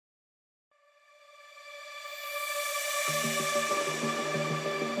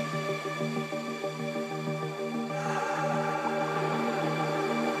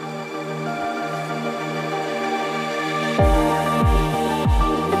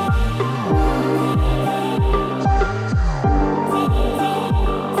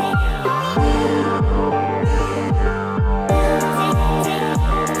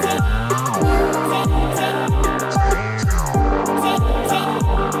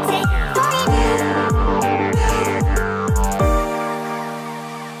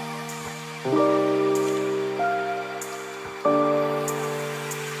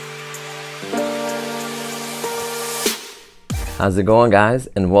How's it going, guys,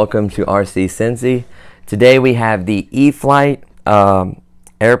 and welcome to RC Cincy. Today we have the E-Flight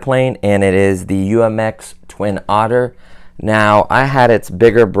airplane, and it is the UMX Twin Otter. Now, I had its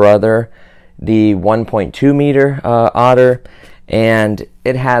bigger brother, the 1.2 meter Otter, and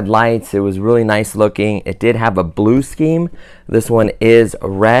it had lights. It was really nice looking. It did have a blue scheme. This one is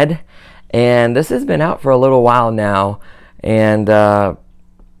red, and this has been out for a little while now, and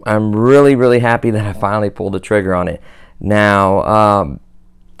I'm really happy that I finally pulled the trigger on it. Now,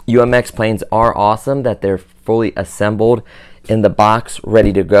 UMX planes are awesome that they're fully assembled in the box,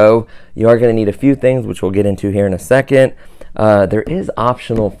 ready to go. You are going to need a few things, which we'll get into here in a second. There is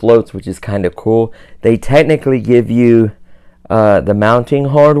optional floats, which is kind of cool. They technically give you the mounting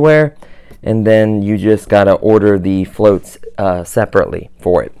hardware, and then you just got to order the floats separately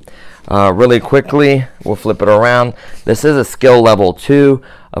for it. Really quickly, we'll flip it around. This is a skill level 2.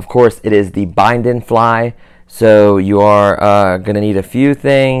 Of course, it is the bind and fly. So you are going to need a few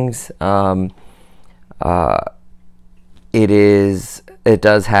things. It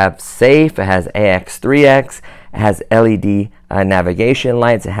does have safe. It has AX3X. It has LED navigation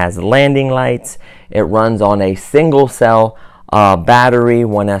lights. It has landing lights. It runs on a single cell battery,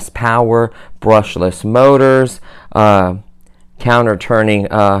 1S power, brushless motors, counter turning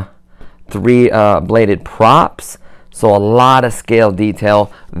 3 bladed props. So a lot of scale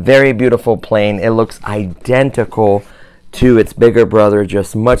detail, very beautiful plane. It looks identical to its bigger brother,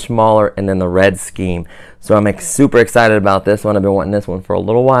 just much smaller, and then the red scheme. So I'm super excited about this one. I've been wanting this one for a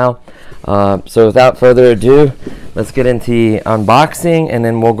little while. So without further ado, let's get into the unboxing, and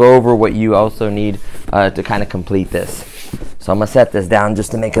then we'll go over what you also need to kind of complete this. So I'm gonna set this down just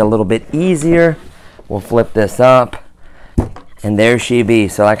to make it a little bit easier. We'll flip this up, and there she be.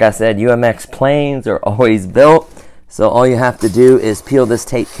 So like I said, UMX planes are always built. So all you have to do is peel this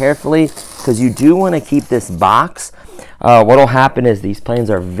tape carefully, because you do want to keep this box. What will happen is these planes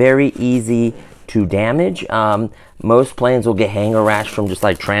are very easy to damage. Most planes will get hanger rash from just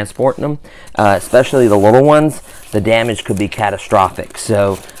like transporting them, especially the little ones. The damage could be catastrophic.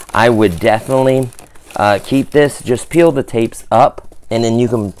 So I would definitely keep this. Just peel the tapes up, and then you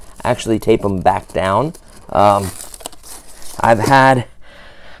can actually tape them back down. I've had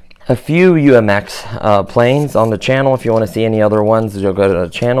a few UMX planes on the channel. If you want to see any other ones, you'll go to the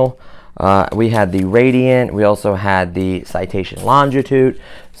channel. We had the Radiant. We also had the Citation Longitude.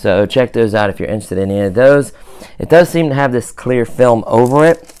 So check those out if you're interested in any of those. It does seem to have this clear film over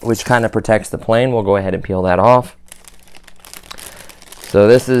it, which kind of protects the plane. We'll go ahead and peel that off. So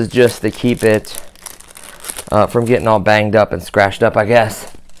this is just to keep it from getting all banged up and scratched up, I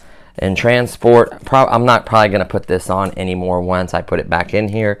guess. And transport, I'm not probably going to put this on anymore once I put it back in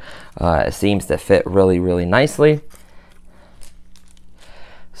here. It seems to fit really nicely.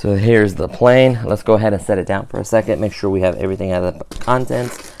 So here's the plane. Let's go ahead and set it down for a second. Make sure we have everything out of the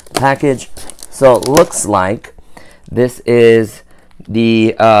contents package. So it looks like this is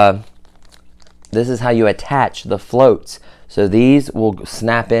the this is how you attach the floats. So these will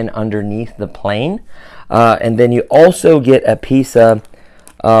snap in underneath the plane, and then you also get a piece of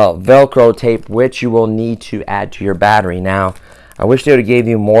Velcro tape, which you will need to add to your battery. Now, I wish they would have gave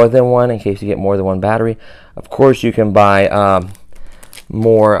you more than one in case you get more than one battery. Of course, you can buy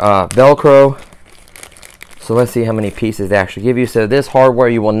more Velcro. So let's see how many pieces they actually give you. So this hardware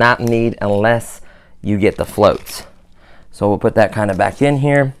you will not need unless you get the floats. So we'll put that kind of back in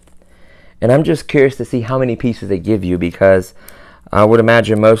here. And I'm just curious to see how many pieces they give you, because I would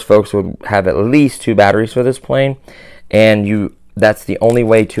imagine most folks would have at least 2 batteries for this plane, and that's the only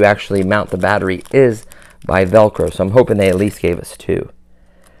way to actually mount the battery is by Velcro. So I'm hoping they at least gave us 2,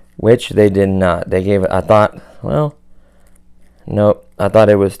 which they did not. They gave it, I thought, well, nope, I thought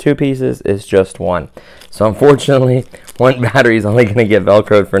it was 2 pieces. It's just 1. So unfortunately, 1 battery is only going to get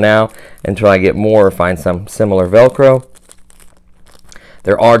Velcroed for now until I get more or find some similar Velcro.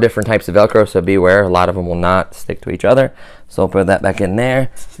 There are different types of Velcro, so beware. A lot of them will not stick to each other. So I'll put that back in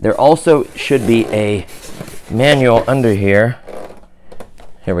there. There also should be a manual under here.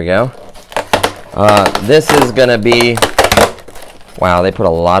 Here we go. This is going to be Wow, they put a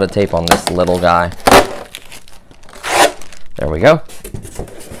lot of tape on this little guy. There we go.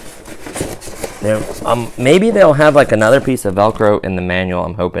 There, maybe they'll have like another piece of Velcro in the manual,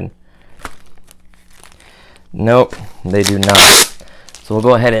 I'm hoping. Nope, they do not. So we'll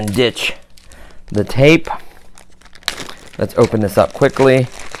go ahead and ditch the tape. Let's open this up quickly.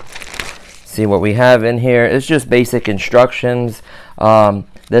 See what we have in here. It's just basic instructions.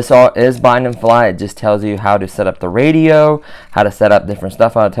 This all is bind and fly. It just tells you how to set up the radio, how to set up different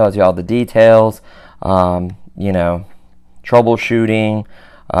stuff. It tells you all the details, you know, troubleshooting,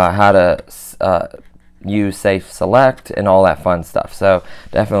 how to use safe select and all that fun stuff. So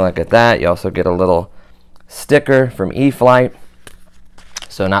definitely look at that. You also get a little sticker from eFlight.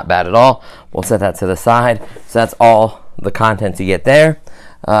 So not bad at all. We'll set that to the side. So that's all the contents you get there.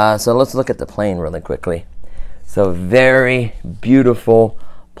 So let's look at the plane really quickly. So very beautiful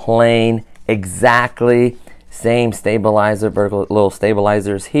plane, exactly same stabilizer, vertical little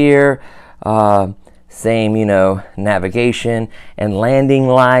stabilizers here, same, you know, navigation and landing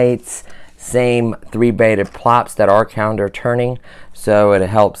lights, same 3 braided plops that are counter turning, so it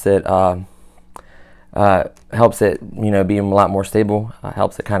helps it you know, be a lot more stable,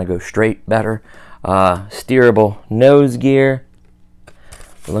 helps it kind of go straight better. Steerable nose gear.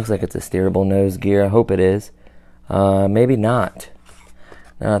 It looks like it's a steerable nose gear. I hope it is. Maybe not.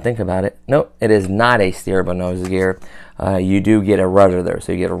 Now think about it. Nope, it is not a steerable nose gear. You do get a rudder there.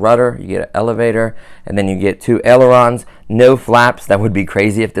 So you get a rudder, you get an elevator, and then you get 2 ailerons. No flaps. That would be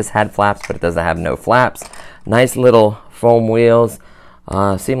crazy if this had flaps, but it doesn't have no flaps. Nice little foam wheels.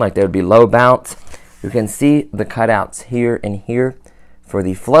 Seem like they would be low bounce. You can see the cutouts here and here for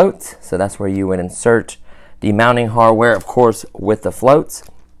the floats. So that's where you would insert the mounting hardware, of course, with the floats.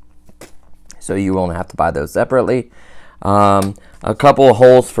 So you won't have to buy those separately. A couple of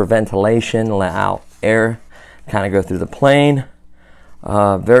holes for ventilation, let out air kind of go through the plane.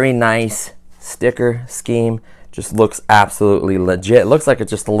 Very nice sticker scheme. Just looks absolutely legit. It looks like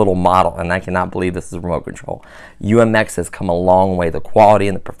it's just a little model, and I cannot believe this is remote control. UMX has come a long way. The quality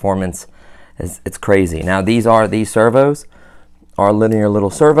and the performance, it's crazy. Now these servos are linear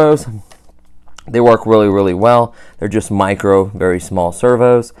little servos. They work really, really well. They're just micro, very small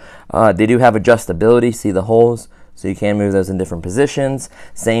servos. They do have adjustability. See the holes? So you can move those in different positions.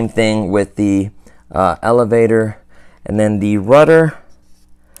 Same thing with the elevator. And then the rudder.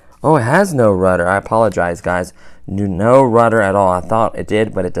 Oh, it has no rudder. I apologize, guys. No rudder at all. I thought it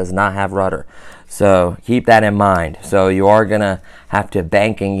did, but it does not have rudder. So keep that in mind. So you are going to have to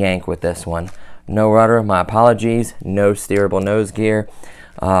bank and yank with this one. No rudder. My apologies. No steerable nose gear.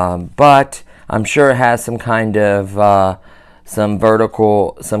 But I'm sure it has some kind of some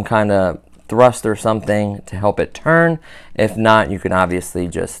kind of thrust or something to help it turn. If not, you can obviously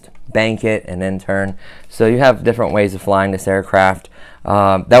just bank it and then turn. So you have different ways of flying this aircraft.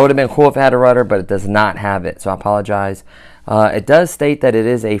 That would have been cool if it had a rudder, but it does not have it, so I apologize. It does state that it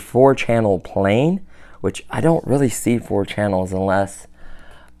is a 4-channel plane, which I don't really see 4 channels unless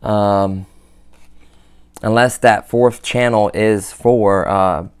that 4th channel is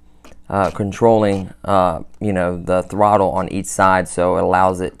for controlling you know, the throttle on each side, so it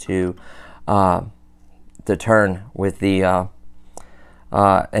allows it to turn with the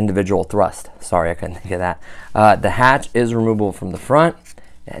individual thrust. Sorry, I couldn't think of that. The hatch is removable from the front.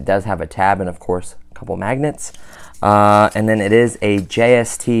 It does have a tab and of course a couple magnets, and then it is a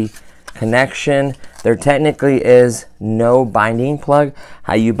JST connection. There technically is no binding plug.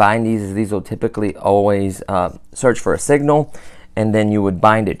 How you bind these is these will typically always search for a signal, and then you would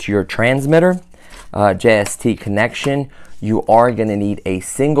bind it to your transmitter. JST connection, you are going to need a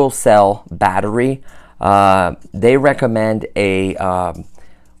single cell battery. They recommend a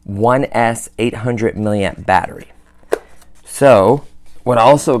 1S 800 milliamp battery. So what I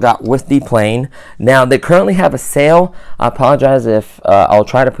also got with the plane, now they currently have a sale. I apologize if I'll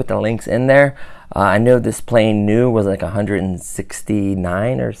try to put the links in there. I know this plane new was like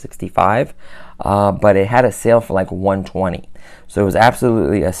 169 or 65, but it had a sale for like 120. So it was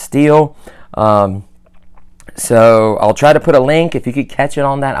absolutely a steal. So I'll try to put a link. If you could catch it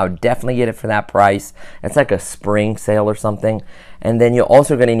on that, I would definitely get it for that price. It's like a spring sale or something. And then you're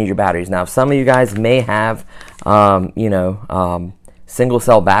also going to need your batteries. Now, some of you guys may have, you know, single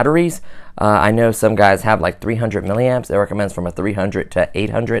cell batteries. I know some guys have like 300 milliamps. It recommends from a 300 to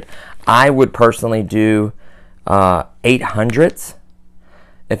 800. I would personally do 800s.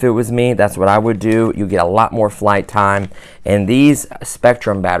 If it was me, that's what I would do. You get a lot more flight time. And these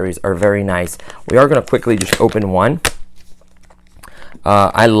Spectrum batteries are very nice. We are going to quickly just open one.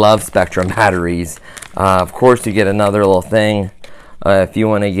 I love Spectrum batteries. Of course, you get another little thing. If you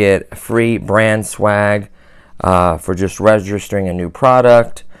want to get free brand swag, for just registering a new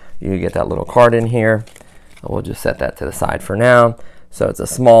product. You get that little card in here. We'll just set that to the side for now. So it's a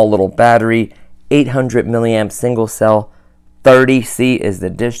small little battery, 800 milliamp single cell, 30C is the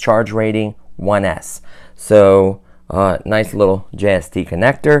discharge rating, 1S. So nice little JST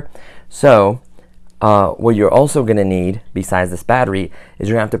connector. So what you're also going to need, besides this battery, is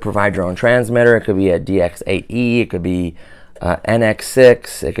you're going to have to provide your own transmitter. It could be a DX8E, it could be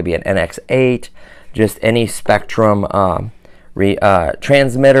NX6, it could be an NX8, just any Spectrum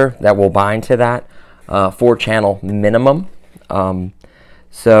transmitter that will bind to that, 4-channel minimum.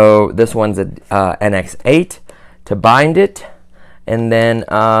 So this one's a NX8 to bind it. And then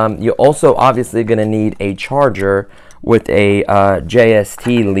you're also obviously going to need a charger with a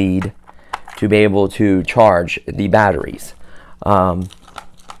JST lead to be able to charge the batteries.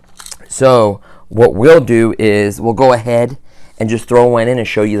 So what we'll do is we'll go ahead and just throw one in and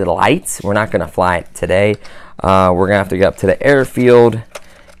show you the lights. We're not going to fly it today. We're going to have to get up to the airfield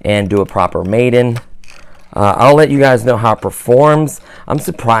and do a proper maiden. I'll let you guys know how it performs. I'm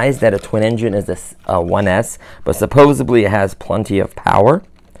surprised that a twin engine is a 1S, but supposedly it has plenty of power.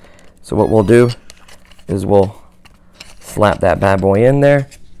 So what we'll do is we'll slap that bad boy in there,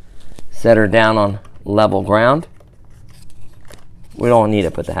 set her down on level ground. We don't need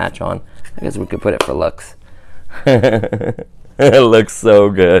to put the hatch on. I guess we could put it for looks. It looks so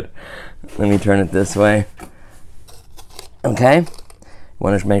good. Let me turn it this way. Okay.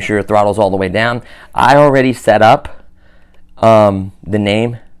 Want to make sure your throttle's all the way down. I already set up the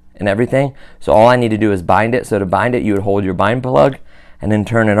name and everything, so all I need to do is bind it. So to bind it, you would hold your bind plug and then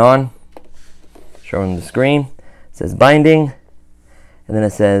turn it on. Showing the screen. It says binding, and then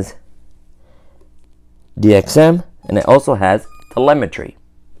it says DXM, and it also has telemetry.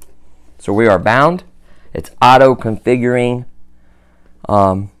 So we are bound. It's auto configuring.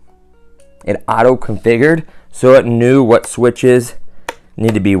 It auto configured, so it knew what switches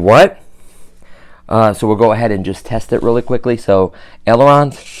need to be what. So we'll go ahead and just test it really quickly. So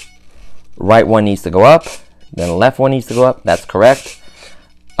ailerons, right one needs to go up, then left one needs to go up. That's correct.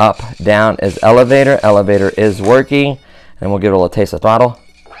 Up, down is elevator. Elevator is working, and we'll give it a little taste of throttle.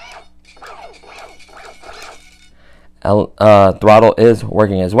 Throttle is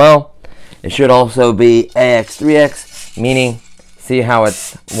working as well. It should also be AX 3X, meaning see how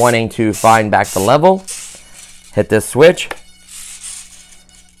it's wanting to find back the level. Hit this switch,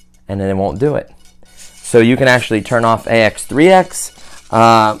 and then it won't do it. So you can actually turn off AX 3X.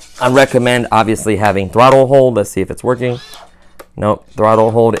 I recommend obviously having throttle hold. Let's see if it's working. Nope,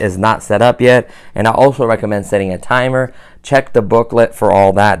 throttle hold is not set up yet. And I also recommend setting a timer. Check the booklet for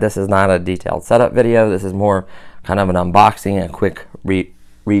all that. This is not a detailed setup video. This is more kind of an unboxing, a quick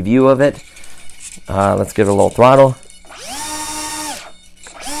review of it. Let's give it a little throttle.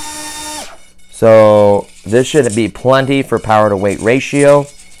 So this should be plenty for power to weight ratio.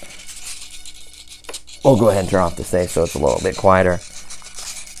 We'll go ahead and turn off the safe so it's a little bit quieter.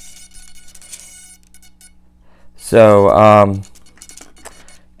 So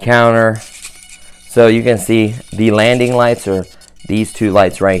counter. So you can see the landing lights are these two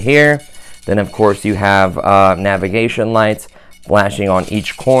lights right here. Then of course you have navigation lights flashing on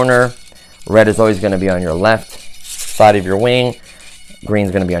each corner. Red is always going to be on your left side of your wing. Green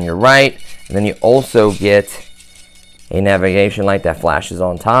is going to be on your right. And then you also get a navigation light that flashes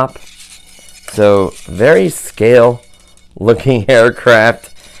on top. So very scale looking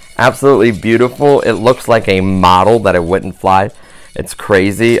aircraft. Absolutely beautiful. It looks like a model that it wouldn't fly. It's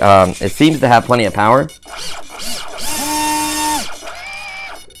crazy. It seems to have plenty of power.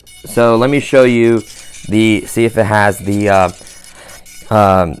 So let me show you see if it has the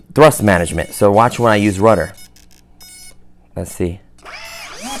thrust management. So watch when I use rudder. Let's see.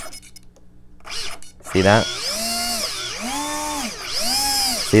 See that?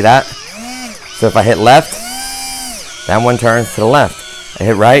 See that? So if I hit left, that one turns to the left. I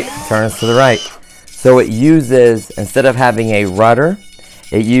hit right, it turns to the right. So it uses, instead of having a rudder,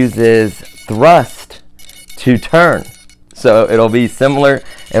 it uses thrust to turn. So it'll be similar.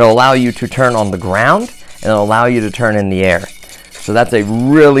 It'll allow you to turn on the ground, and it'll allow you to turn in the air. So that's a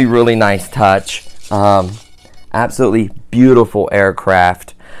really, really nice touch. Absolutely beautiful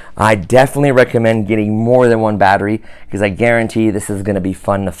aircraft. I definitely recommend getting more than one battery because I guarantee this is going to be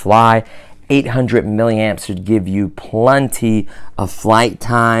fun to fly. 800 milliamps should give you plenty of flight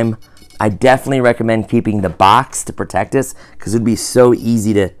time. I definitely recommend keeping the box to protect this because it would be so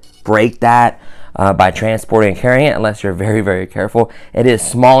easy to break that by transporting and carrying it unless you're very, very careful. It is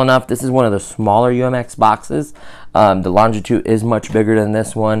small enough. This is one of the smaller UMX boxes. The Longitude is much bigger than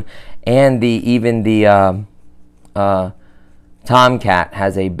this one, and even the Tomcat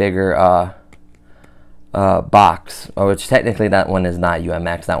has a bigger box, which technically that one is not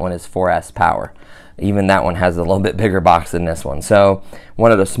UMX, that one is 4S Power. Even that one has a little bit bigger box than this one. So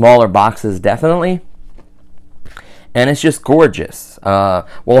one of the smaller boxes definitely. And it's just gorgeous.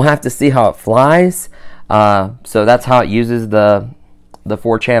 We'll have to see how it flies. So that's how it uses the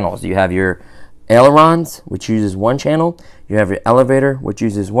 4 channels. You have your ailerons, which uses 1 channel. You have your elevator, which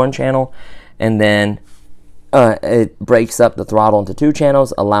uses 1 channel. And then it breaks up the throttle into 2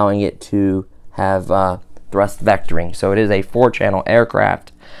 channels, allowing it to have thrust vectoring. So it is a 4-channel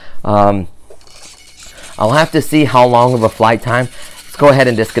aircraft. I'll have to see how long of a flight time. Let's go ahead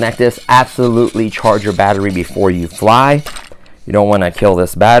and disconnect this. Absolutely charge your battery before you fly. You don't want to kill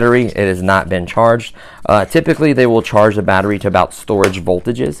this battery. It has not been charged. Typically, they will charge the battery to about storage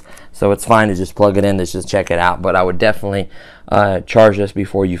voltages. So it's fine to just plug it in to just check it out. But I would definitely charge this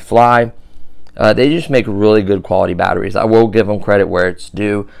before you fly. They just make really good quality batteries. I will give them credit where it's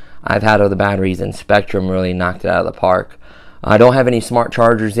due. I've had other batteries, and Spectrum really knocked it out of the park. I don't have any smart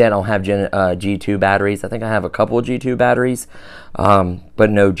chargers yet. I don't have G2 batteries. I think I have a couple of G2 batteries, but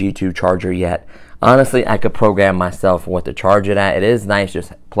no G2 charger yet. Honestly, I could program myself what to charge it at. It is nice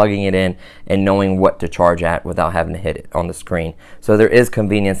just plugging it in and knowing what to charge at without having to hit it on the screen. So there is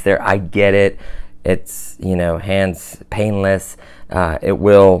convenience there. I get it. It's, you know, hands painless. It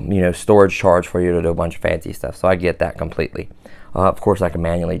will, you know, storage charge for you to do a bunch of fancy stuff. So I get that completely. Of course, I can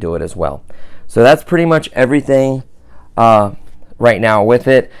manually do it as well. So that's pretty much everything right now with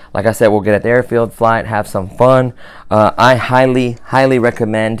it. Like I said, we'll get at the airfield, fly it, have some fun. I highly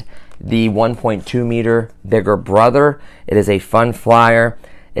recommend the 1.2 meter bigger brother. It is a fun flyer.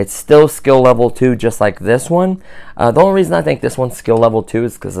 It's still skill level 2, just like this one. The only reason I think this one's skill level 2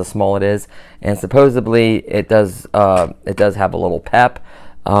 is because of how small it is, and supposedly it does have a little pep.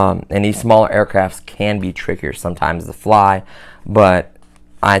 And these smaller aircrafts can be trickier sometimes to fly, but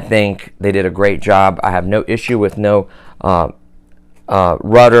I think they did a great job. I have no issue with no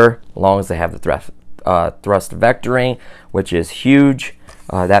rudder, as long as they have the thrust vectoring, which is huge.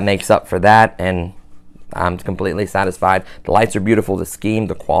 That makes up for that, and I'm completely satisfied. The lights are beautiful, the scheme,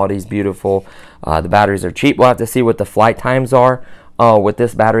 the quality is beautiful. The batteries are cheap. We'll have to see what the flight times are with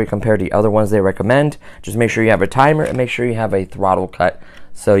this battery compared to the other ones they recommend. Just make sure you have a timer and make sure you have a throttle cut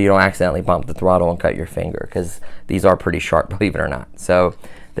so you don't accidentally bump the throttle and cut your finger, because these are pretty sharp, believe it or not. So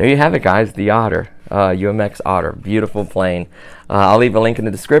there you have it, guys, the Otter, UMX Otter, beautiful plane. I'll leave a link in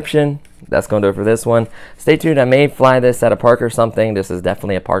the description. That's going to do it for this one. Stay tuned. I may fly this at a park or something. This is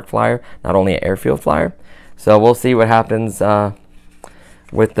definitely a park flyer, not only an airfield flyer. So we'll see what happens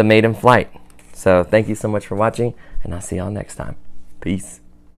with the maiden flight. So thank you so much for watching, and I'll see y'all next time. Peace.